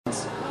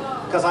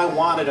because I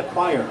wanted a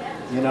choir,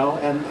 you know,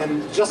 and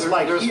just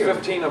like there's here,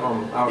 15 of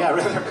them out. Yeah,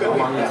 there could be.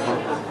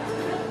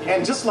 Yeah.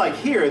 And just like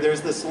here,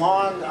 there's this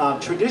long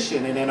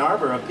tradition in Ann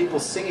Arbor of people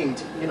singing,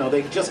 you know,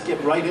 they just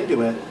get right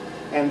into it.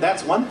 And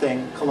that's one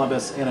thing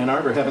Columbus and Ann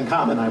Arbor have in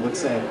common, I would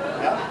say.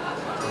 Yeah.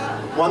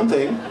 One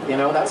thing, you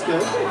know, that's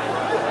good.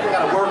 We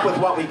got to work with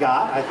what we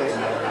got, I think.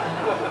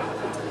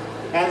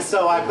 And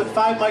so I put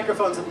 5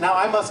 microphones. Now,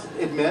 I must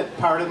admit,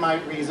 part of my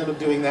reason of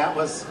doing that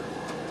was,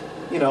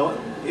 you know,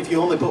 if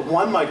you only put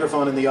 1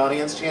 microphone in the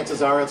audience,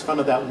 chances are it's in front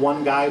of that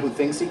one guy who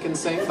thinks he can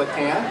sing but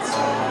can't.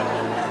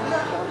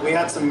 We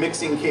had some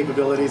mixing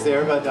capabilities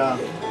there, but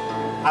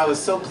I was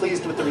so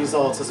pleased with the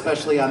results,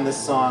 especially on this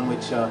song,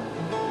 which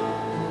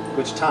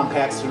Tom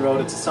Paxton wrote.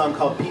 It's a song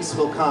called Peace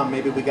Will Come.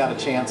 Maybe we got a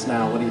chance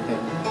now. What do you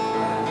think?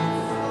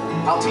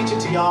 I'll teach it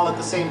to y'all at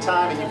the same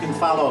time, and you can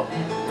follow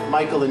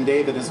Michael and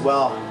David as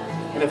well.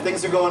 And if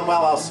things are going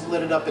well, I'll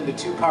split it up into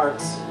 2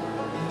 parts.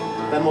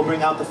 Then we'll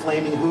bring out the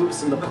flaming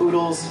hoops and the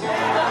poodles.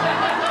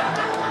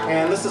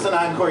 And this is an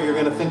encore you're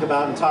going to think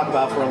about and talk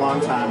about for a long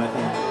time, I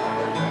think.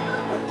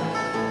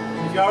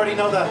 If you already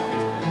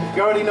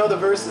know the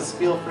verses,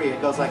 feel free.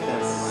 It goes like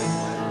this.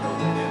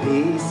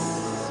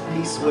 Peace,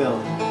 peace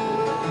will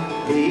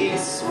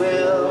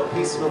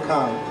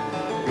come.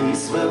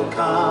 Peace will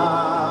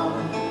come.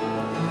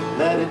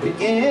 Let it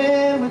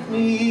begin with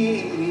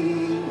me.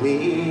 We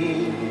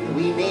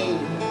need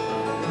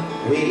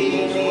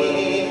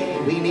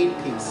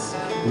peace.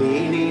 We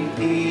need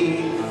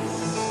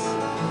peace.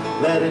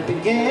 Let it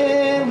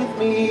begin with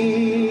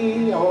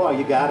me. Oh,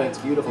 you got it. It's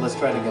beautiful. Let's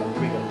try it again.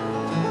 Here we go.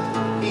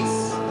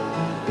 Peace.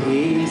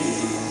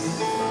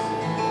 Peace.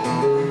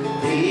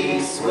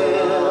 Peace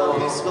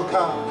will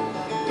come.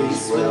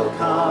 Peace will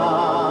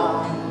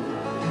come.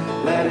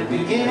 Let it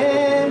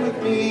begin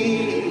with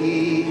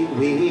me.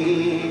 We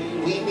need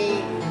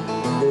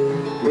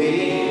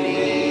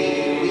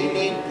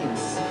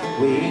peace.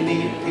 We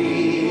need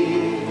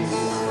peace.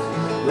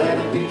 Let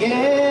it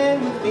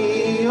begin with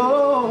me.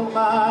 Oh,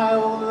 my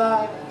own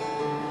life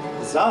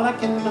is all I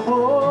can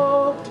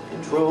hope to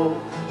control.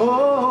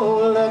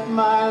 Oh, let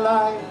my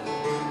life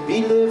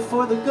be lived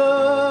for the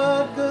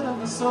good of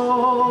the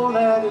soul.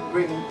 Let it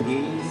bring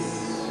peace.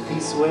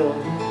 Peace will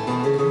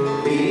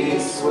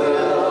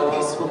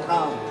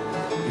come.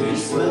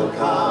 Peace will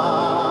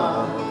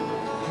come.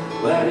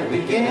 Let it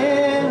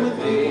begin with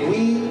me.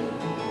 We need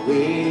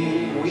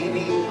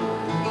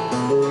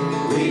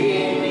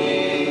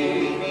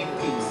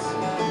peace.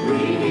 We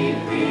need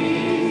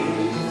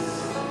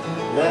peace.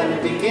 Let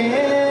it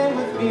begin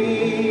with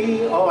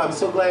me. Oh, I'm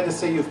so glad to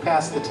say you've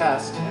passed the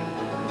test.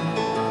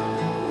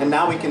 And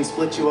now we can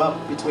split you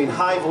up between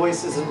high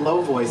voices and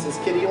low voices.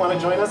 Kitty, you want to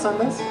join us on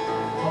this?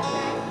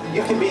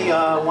 You can be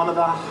one of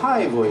the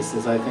high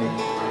voices, I think.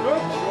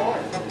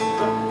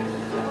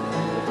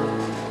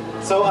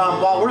 So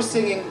while we're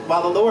singing,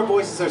 while the lower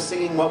voices are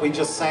singing what we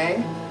just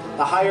sang,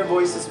 the higher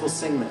voices will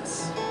sing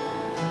this.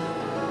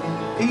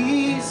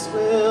 Peace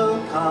will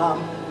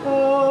come,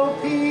 oh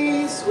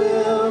peace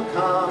will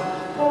come,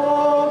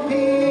 oh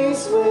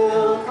peace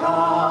will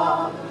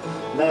come.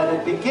 Let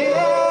it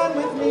begin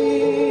with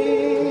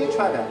me.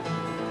 Try that.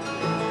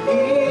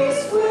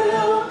 Peace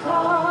will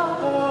come,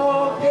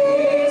 oh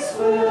peace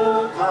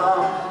will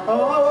come,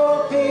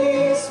 oh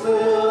peace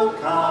will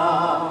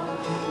come.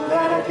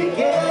 Let it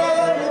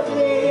begin with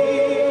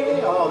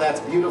me. Oh,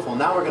 that's beautiful.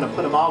 Now we're going to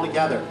put them all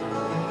together.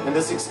 And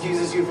this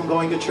excuses you from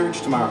going to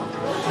church tomorrow.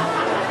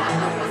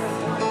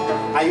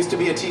 I used to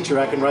be a teacher.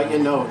 I can write you a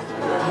note.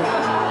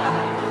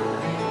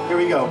 Here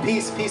we go.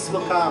 Peace, peace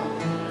will come.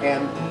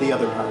 And the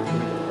other part. Here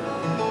we go.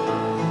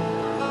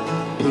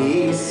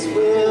 Peace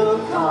will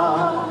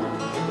come.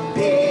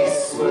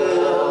 Peace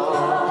will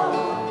come.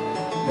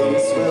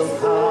 Peace will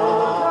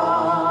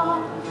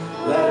come.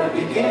 Let it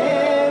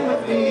begin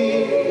with me.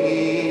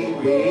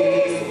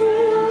 Peace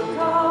will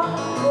come.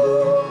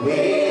 We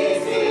need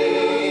peace.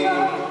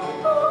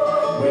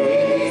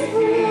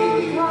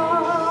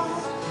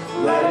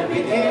 Let it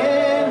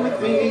begin with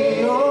me.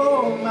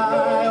 Oh,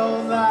 my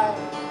own life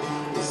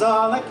is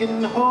all I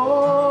can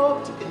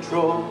hope to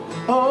control.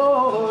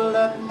 Oh,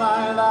 let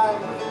my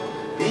life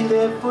be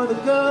lived for the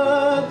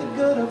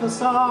good of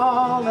us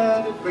all.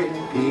 Let it bring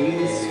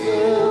peace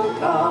will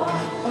come.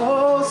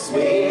 Oh,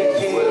 sweet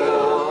peace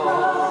will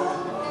come.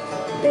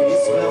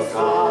 Peace will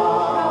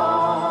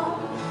come.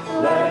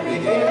 Let it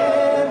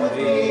begin with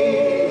me.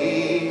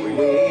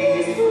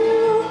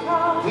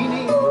 We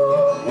need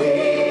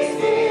peace.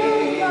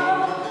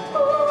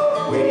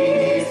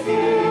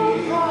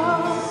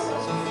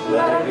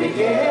 Let it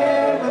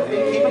begin with me.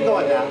 Keep it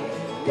going now.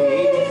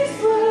 Peace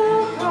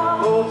will come.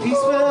 Oh,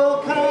 peace will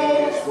come.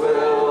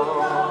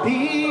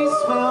 Peace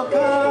will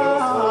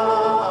come.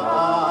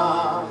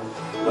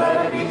 Let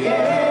it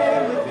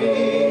begin with me.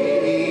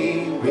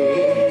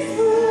 Peace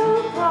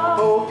will come.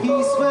 Oh,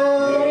 peace will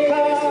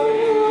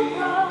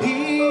come.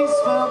 Peace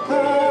will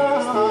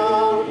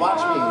come.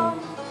 Watch me.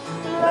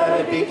 Let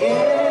it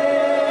begin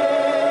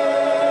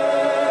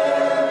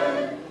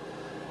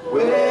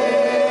with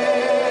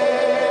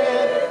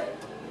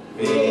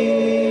me.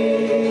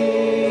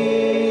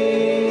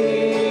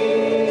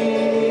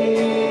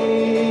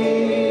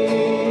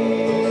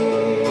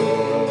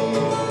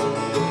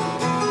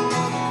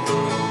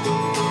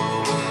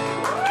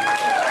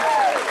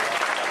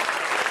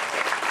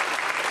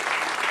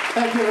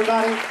 Thank you,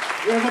 everybody.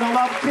 You're going to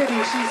love Kitty.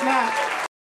 She's next.